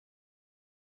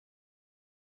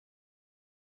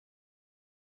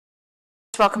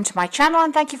Welcome to my channel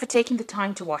and thank you for taking the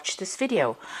time to watch this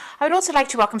video. I would also like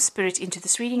to welcome Spirit into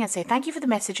this reading and say thank you for the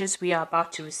messages we are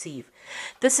about to receive.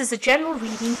 This is a general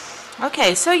reading.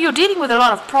 Okay, so you're dealing with a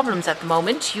lot of problems at the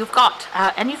moment. You've got,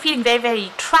 and you're feeling very,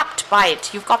 very trapped by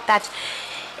it. You've got that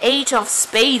Eight of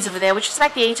Spades over there, which is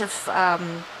like the Eight of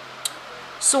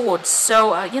Swords.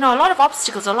 So, a lot of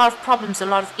obstacles, a lot of problems, a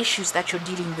lot of issues that you're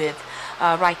dealing with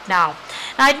right now.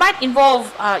 Now, it might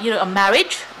involve, a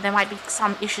marriage. There might be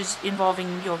some issues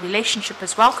involving your relationship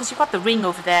as well, because you've got the ring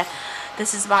over there.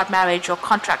 This is about marriage or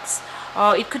contracts.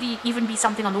 It could even be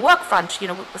something on the work front,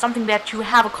 something that you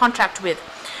have a contract with.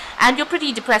 And you're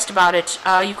pretty depressed about it.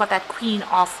 You've got that Queen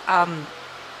of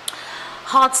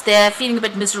Hearts there, feeling a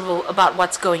bit miserable about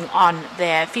what's going on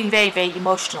there, feeling very, very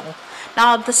emotional.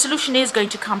 Now, the solution is going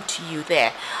to come to you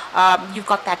there. You've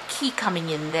got that key coming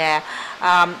in there,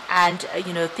 and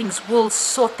things will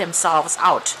sort themselves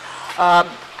out.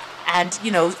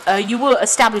 You will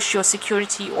establish your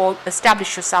security or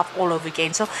establish yourself all over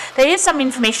again. So there is some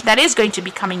information that is going to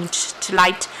be coming to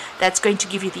light that's going to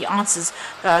give you the answers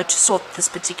to sort this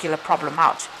particular problem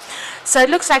out. So it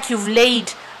looks like you've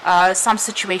laid some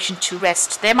situation to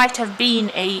rest. There might have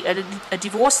been a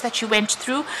divorce that you went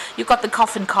through. You've got the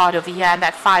coffin card over here and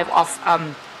that Five of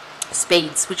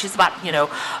Spades, which is about,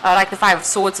 like the Five of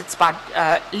Swords, it's about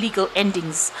legal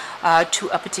endings to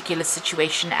a particular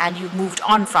situation, and you've moved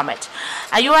on from it.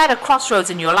 You're at a crossroads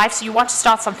in your life, so you want to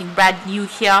start something brand new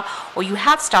here, or you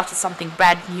have started something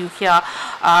brand new here,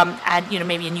 and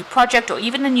maybe a new project or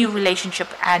even a new relationship,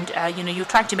 and you're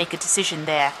trying to make a decision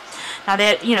there. Now,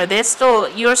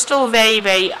 you're still very,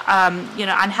 very,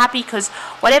 unhappy, because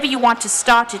whatever you want to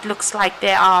start, it looks like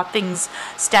there are things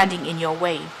standing in your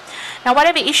way. Now,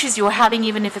 whatever issues you're having,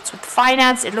 even if it's with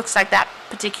finance, it looks like that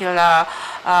particular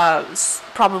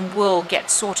problem will get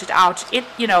sorted out.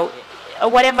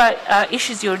 Whatever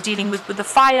issues you're dealing with the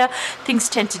fire, things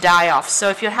tend to die off. So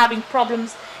if you're having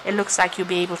problems, it looks like you'll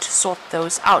be able to sort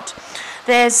those out.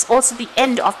 There's also the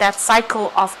end of that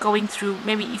cycle of going through,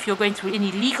 maybe if you're going through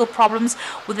any legal problems,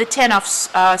 with the Ten of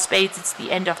Spades, it's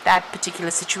the end of that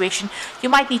particular situation. You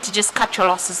might need to just cut your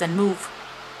losses and move.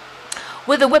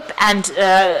 With the whip and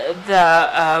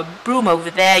the broom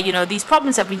over there, these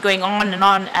problems have been going on,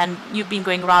 and you've been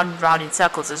going round and round in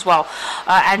circles as well.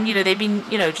 And they've been,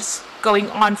 just going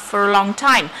on for a long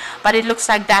time. But it looks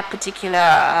like that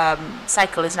particular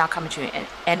cycle is now coming to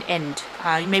an end.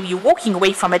 Maybe you're walking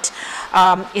away from it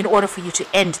in order for you to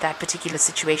end that particular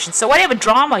situation. So whatever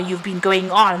drama you've been going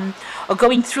on or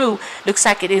going through, looks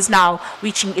like it is now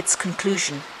reaching its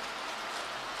conclusion.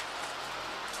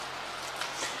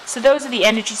 So those are the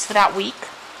energies for that week.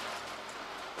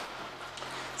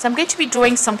 So I'm going to be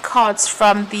drawing some cards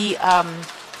from the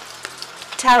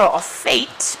Tarot of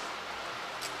Fate.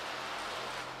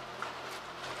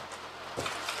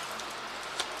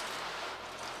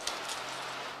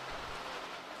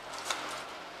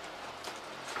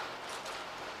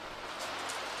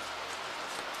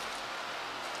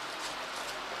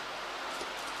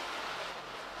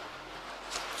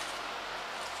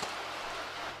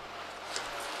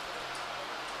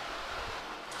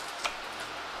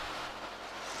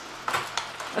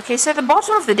 Okay, so at the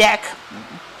bottom of the deck,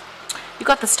 you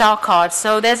got the Star card.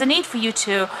 So there's a need for you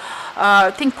to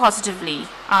think positively.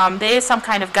 There is some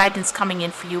kind of guidance coming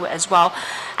in for you as well.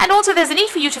 And also there's a need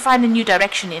for you to find a new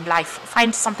direction in life.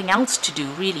 Find something else to do,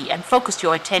 really, and focus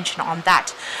your attention on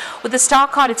that. With the Star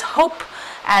card, it's hope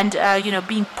and,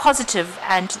 being positive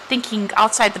and thinking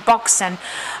outside the box, and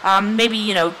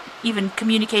maybe, even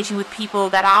communicating with people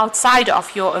that are outside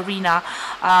of your arena,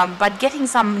 but getting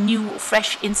some new,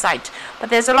 fresh insight. But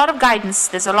there's a lot of guidance,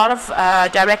 there's a lot of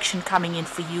direction coming in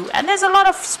for you, and there's a lot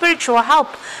of spiritual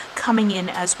help coming in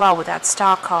as well with that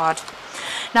Star card.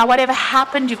 Now, whatever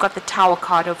happened, you've got the Tower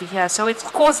card over here. So it's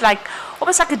caused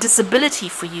almost like a disability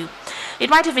for you. It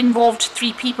might have involved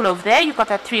 3 people over there. You've got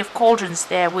that 3 of Cauldrons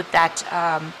there with that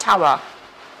Tower.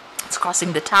 It's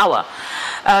crossing the Tower.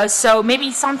 So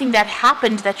maybe something that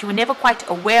happened that you were never quite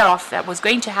aware of that was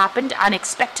going to happen,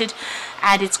 unexpected,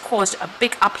 and it's caused a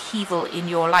big upheaval in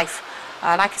your life.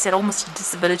 Like I said, almost a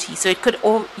disability. So it could,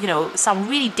 some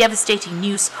really devastating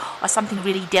news or something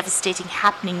really devastating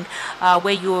happening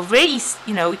where you're really,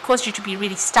 it caused you to be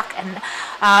really stuck and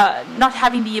not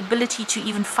having the ability to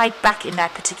even fight back in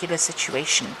that particular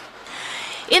situation.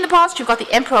 In the past, you've got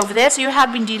the Emperor over there, so you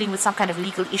have been dealing with some kind of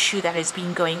legal issue that has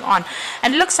been going on.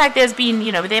 And it looks like there's been,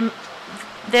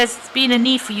 there's been a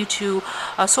need for you to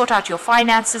sort out your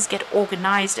finances, get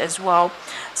organized as well.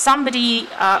 Somebody,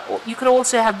 you could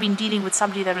also have been dealing with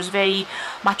somebody that was very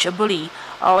much a bully,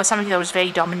 or somebody that was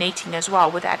very dominating as well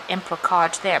with that Emperor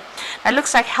card there. Now, it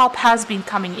looks like help has been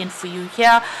coming in for you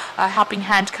here, a helping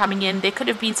hand coming in. There could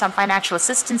have been some financial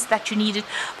assistance that you needed,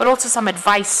 but also some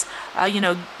advice,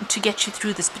 to get you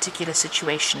through this particular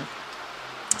situation.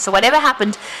 So whatever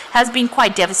happened has been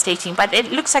quite devastating, but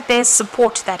it looks like there's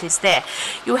support that is there.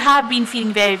 You have been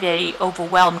feeling very, very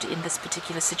overwhelmed in this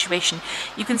particular situation.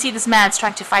 You can see this man's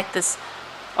trying to fight this,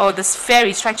 or this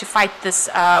fairy's trying to fight this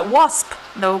wasp.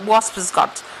 The wasp has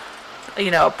got,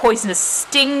 a poisonous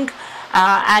sting,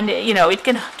 and, it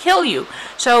can kill you.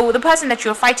 So the person that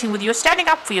you're fighting with, you're standing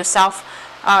up for yourself,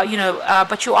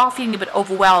 but you are feeling a bit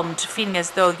overwhelmed, feeling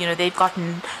as though, they've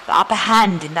gotten the upper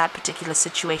hand in that particular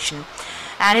situation.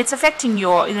 And it's affecting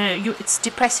it's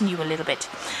depressing you a little bit,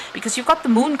 because you've got the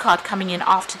moon card coming in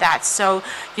after that. So,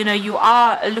 you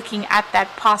are looking at that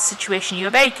past situation. You're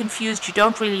very confused. You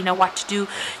don't really know what to do.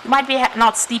 You might be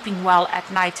not sleeping well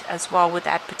at night as well with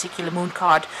that particular moon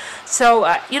card. So,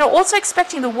 also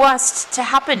expecting the worst to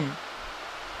happen.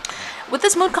 With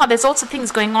this moon card, there's also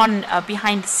things going on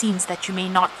behind the scenes that you may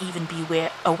not even be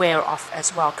aware of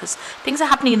as well, because things are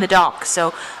happening in the dark. So,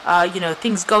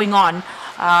 things going on,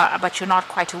 but you're not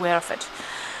quite aware of it.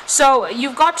 So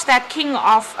you've got that King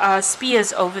of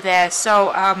Spears over there.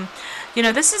 So,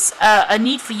 this is a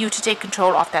need for you to take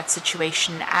control of that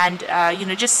situation, and,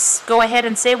 just go ahead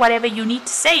and say whatever you need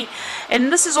to say.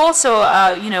 And this is also,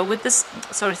 with this,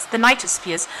 sorry, it's the Knight of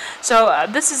Spears. So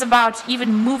this is about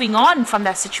even moving on from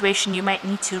that situation. You might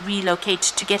need to relocate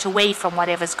to get away from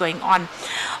whatever's going on.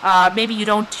 Maybe you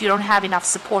don't have enough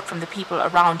support from the people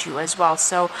around you as well.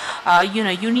 So,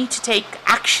 you need to take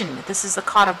action. This is the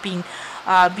card of being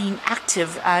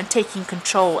active and taking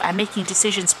control and making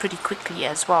decisions pretty quickly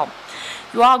as well.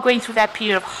 You are going through that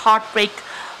period of heartbreak.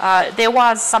 There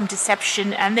was some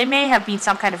deception, and there may have been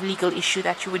some kind of legal issue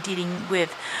that you were dealing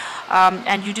with,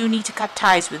 and you do need to cut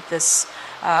ties with this.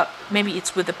 Maybe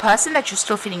it's with the person that you're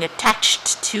still feeling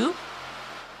attached to,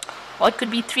 or it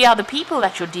could be 3 other people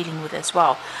that you're dealing with as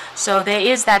well. So there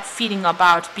is that feeling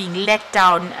about being let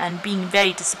down and being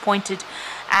very disappointed,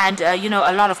 and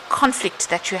a lot of conflict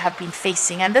that you have been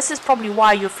facing. And this is probably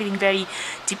why you're feeling very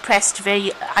depressed,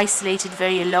 very isolated,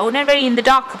 very alone, and very in the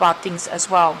dark about things as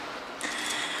well.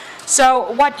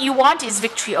 So what you want is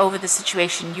victory over the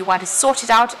situation. You want to sort it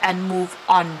out and move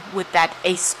on with that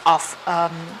Ace of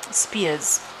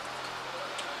Spears.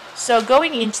 So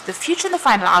going into the future and the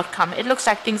final outcome, it looks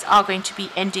like things are going to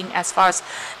be ending as far as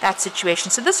that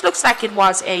situation. So this looks like it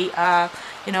was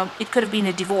it could have been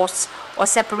a divorce or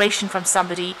separation from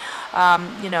somebody,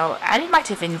 and it might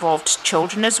have involved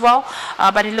children as well.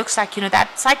 But it looks like,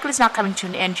 that cycle is now coming to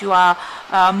an end. You are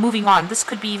moving on. This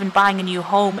could be even buying a new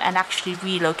home and actually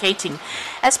relocating,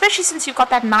 especially since you've got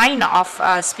that 9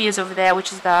 of Spears over there,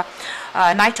 which is the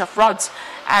Knight of Rods.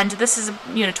 And this is,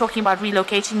 talking about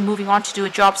relocating, moving on to do a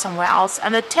job somewhere else.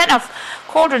 And the 10 of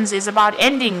Cauldrons is about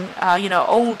ending,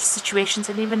 old situations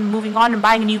and even moving on and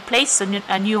buying a new place,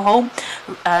 a new home,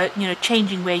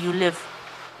 changing where you live.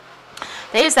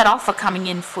 There is that offer coming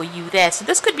in for you there. So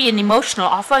this could be an emotional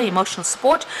offer, emotional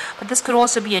support, but this could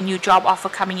also be a new job offer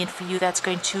coming in for you that's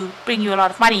going to bring you a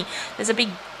lot of money. There's a big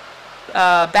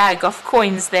bag of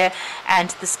coins there,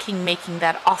 and this king making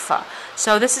that offer.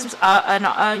 So this is an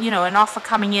offer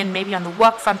coming in maybe on the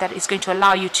work front that is going to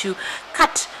allow you to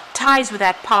cut ties with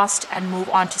that past and move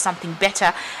on to something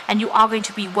better, and you are going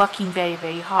to be working very,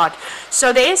 very hard.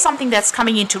 So there is something that's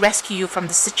coming in to rescue you from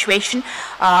the situation.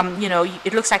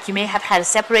 It looks like you may have had a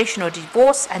separation or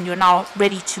divorce, and you're now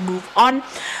ready to move on.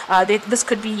 This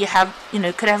could be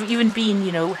could have even been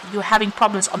you're having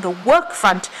problems on the work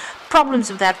front, problems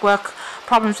with that work,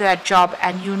 problems with that job,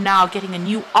 and you're now getting a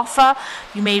new offer.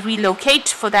 You may relocate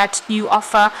for that new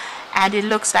offer, and it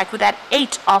looks like with that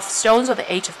 8 of Stones or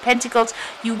the 8 of Pentacles,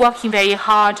 you're working very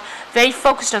hard, very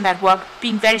focused on that work,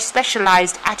 being very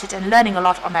specialized at it and learning a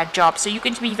lot on that job. So you're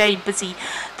going to be very busy.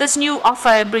 This new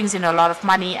offer brings in a lot of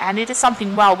money, and it is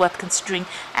something well worth considering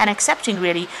and accepting,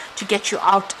 really, to get you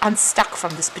out unstuck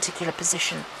from this particular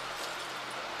position.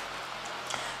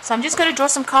 So I'm just going to draw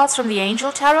some cards from the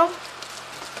Angel Tarot.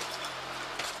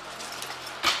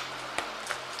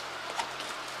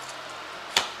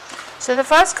 So the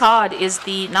first card is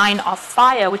the 9 of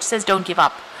Fire, which says don't give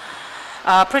up.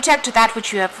 Protect that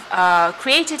which you have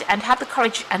created, and have the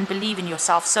courage and believe in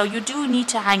yourself. So you do need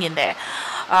to hang in there.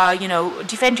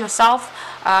 Defend yourself,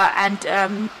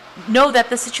 and know that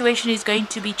the situation is going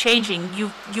to be changing.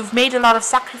 You've made a lot of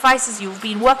sacrifices, you've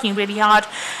been working really hard,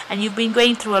 and you've been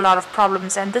going through a lot of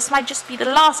problems, and this might just be the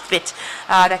last bit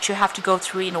that you have to go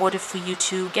through in order for you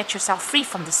to get yourself free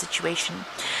from the situation.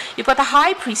 You've got the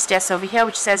High Priestess over here,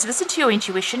 which says, listen to your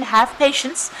intuition, have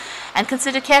patience, and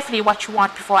consider carefully what you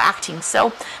want before acting.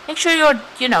 So make sure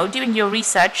you're doing your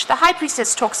research. The High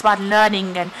Priestess talks about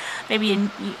learning and maybe in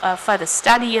further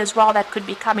study as well that could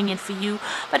be coming in for you,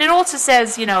 but it also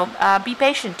says, be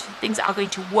patient. Things are going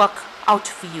to work out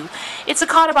for you. It's a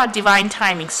card about divine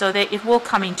timing, so that it will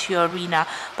come into your arena,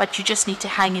 but you just need to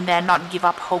hang in there, not give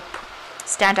up hope.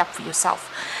 Stand up for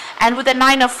yourself. And with the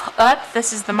Nine of Earth,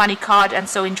 this is the money card, and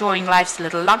so enjoying life's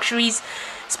little luxuries,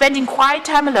 spending quiet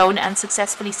time alone, and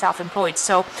successfully self-employed.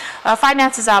 So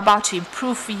finances are about to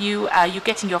improve for you. You're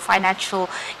getting your financial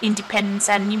independence,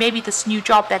 and maybe this new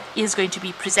job that is going to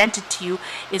be presented to you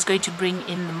is going to bring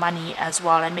in the money as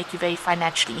well and make you very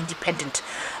financially independent,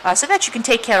 so that you can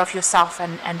take care of yourself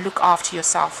and look after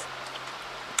yourself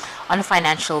on a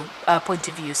financial point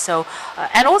of view. So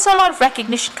and also a lot of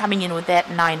recognition coming in with that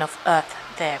Nine of Earth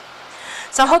there.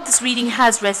 So I hope this reading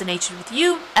has resonated with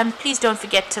you, and please don't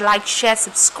forget to like, share,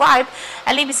 subscribe,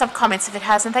 and leave me some comments if it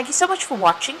has. And thank you so much for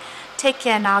watching. Take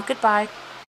care now. Goodbye.